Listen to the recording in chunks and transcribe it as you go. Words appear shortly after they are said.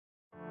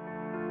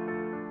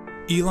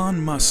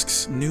Elon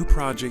Musk's new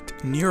project,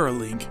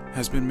 Neuralink,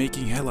 has been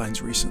making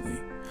headlines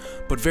recently,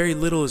 but very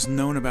little is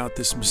known about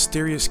this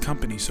mysterious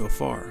company so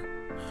far.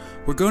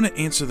 We're going to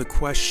answer the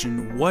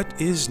question,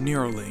 what is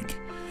Neuralink,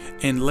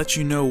 and let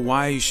you know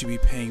why you should be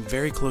paying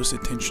very close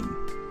attention.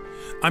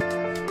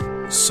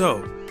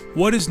 So,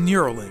 what is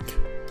Neuralink?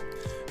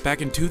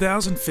 Back in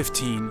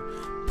 2015,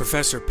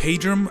 Professor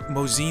Pedro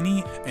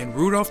Mozzini and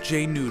Rudolph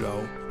J.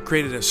 Nudo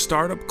created a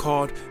startup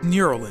called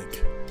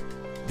Neuralink.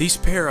 These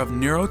pair of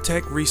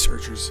neurotech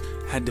researchers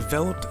had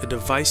developed a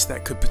device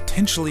that could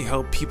potentially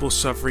help people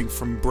suffering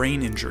from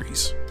brain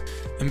injuries.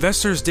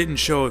 Investors didn't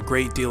show a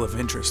great deal of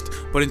interest,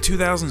 but in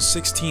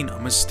 2016, a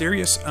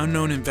mysterious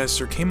unknown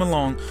investor came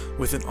along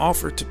with an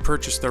offer to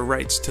purchase the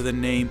rights to the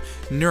name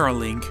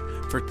Neuralink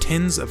for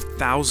tens of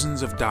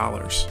thousands of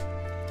dollars.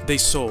 They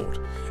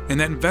sold, and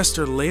that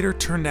investor later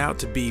turned out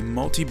to be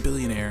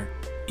multi-billionaire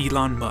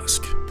Elon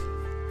Musk.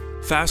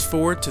 Fast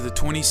forward to the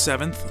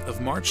 27th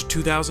of March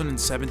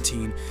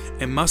 2017,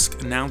 and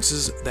Musk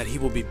announces that he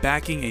will be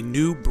backing a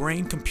new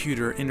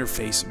brain-computer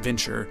interface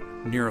venture,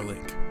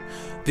 Neuralink.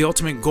 The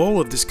ultimate goal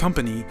of this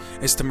company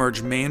is to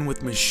merge man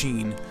with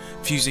machine,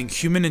 fusing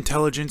human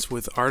intelligence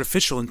with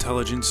artificial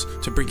intelligence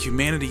to bring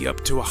humanity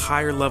up to a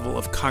higher level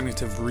of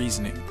cognitive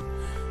reasoning.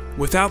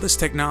 Without this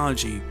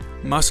technology,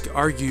 Musk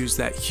argues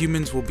that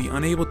humans will be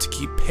unable to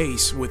keep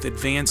pace with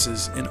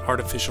advances in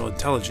artificial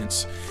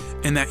intelligence,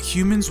 and that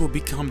humans will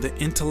become the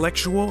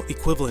intellectual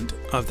equivalent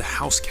of the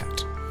house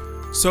cat.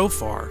 So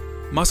far,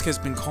 Musk has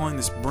been calling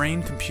this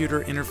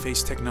brain-computer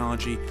interface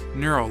technology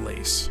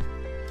Neuralace.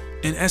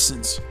 In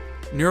essence,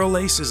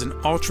 Neuralace is an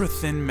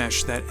ultra-thin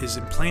mesh that is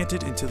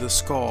implanted into the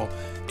skull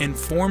and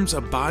forms a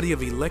body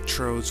of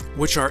electrodes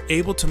which are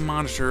able to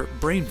monitor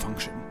brain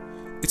function.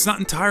 It's not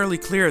entirely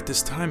clear at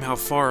this time how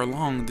far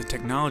along the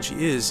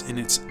technology is in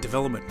its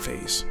development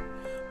phase,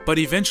 but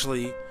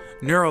eventually,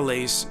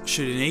 Neuralace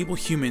should enable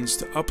humans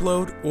to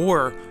upload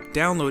or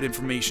download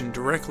information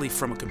directly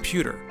from a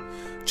computer.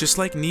 Just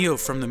like Neo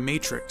from the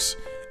Matrix,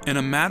 in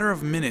a matter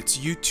of minutes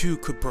you too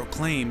could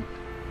proclaim,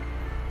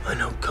 "I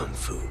know Kung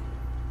Fu."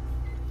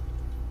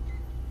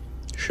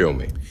 Show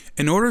me.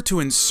 In order to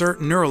insert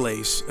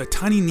Neuralace, a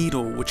tiny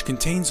needle which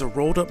contains a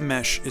rolled up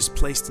mesh is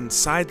placed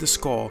inside the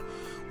skull,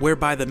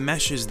 whereby the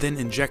mesh is then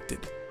injected.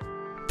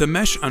 The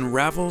mesh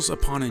unravels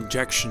upon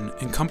injection,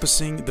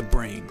 encompassing the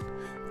brain.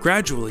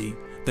 Gradually,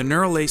 the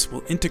Neuralace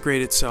will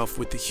integrate itself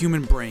with the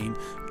human brain,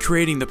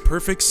 creating the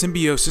perfect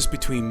symbiosis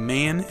between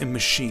man and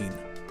machine.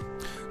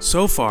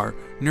 So far,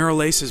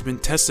 Neuralace has been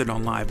tested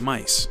on live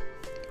mice.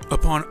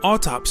 Upon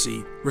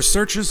autopsy,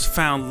 researchers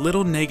found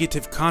little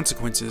negative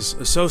consequences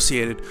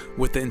associated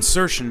with the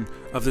insertion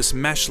of this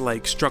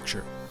mesh-like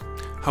structure.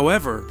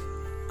 However,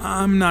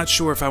 I'm not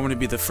sure if I want to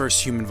be the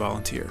first human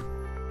volunteer.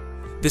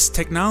 This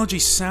technology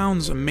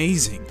sounds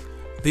amazing.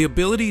 The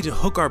ability to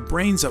hook our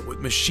brains up with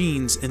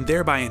machines and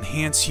thereby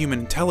enhance human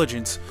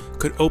intelligence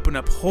could open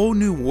up whole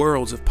new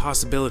worlds of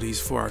possibilities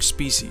for our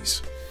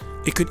species.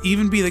 It could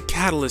even be the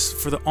catalyst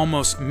for the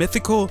almost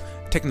mythical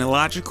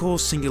technological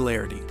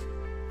singularity.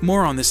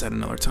 More on this at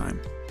another time.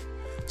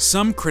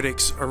 Some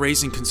critics are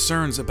raising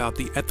concerns about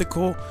the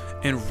ethical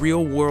and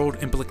real-world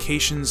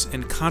implications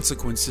and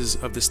consequences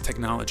of this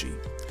technology.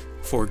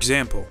 For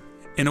example,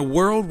 in a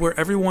world where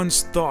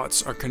everyone's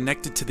thoughts are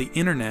connected to the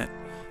internet,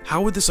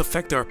 how would this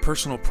affect our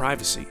personal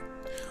privacy?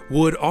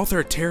 Would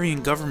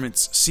authoritarian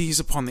governments seize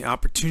upon the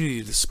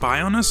opportunity to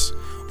spy on us,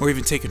 or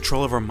even take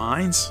control of our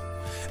minds?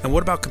 And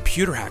what about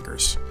computer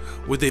hackers?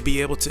 Would they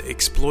be able to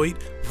exploit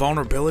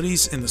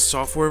vulnerabilities in the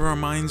software of our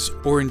minds,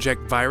 or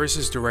inject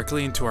viruses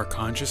directly into our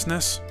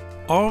consciousness?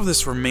 All of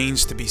this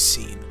remains to be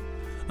seen.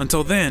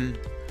 Until then,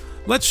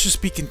 let's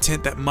just be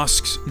content that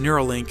Musk's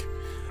Neuralink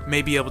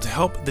may be able to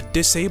help the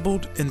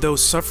disabled and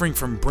those suffering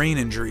from brain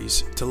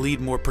injuries to lead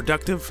more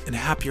productive and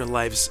happier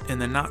lives in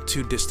the not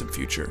too distant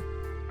future.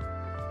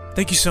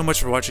 Thank you so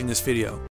much for watching this video.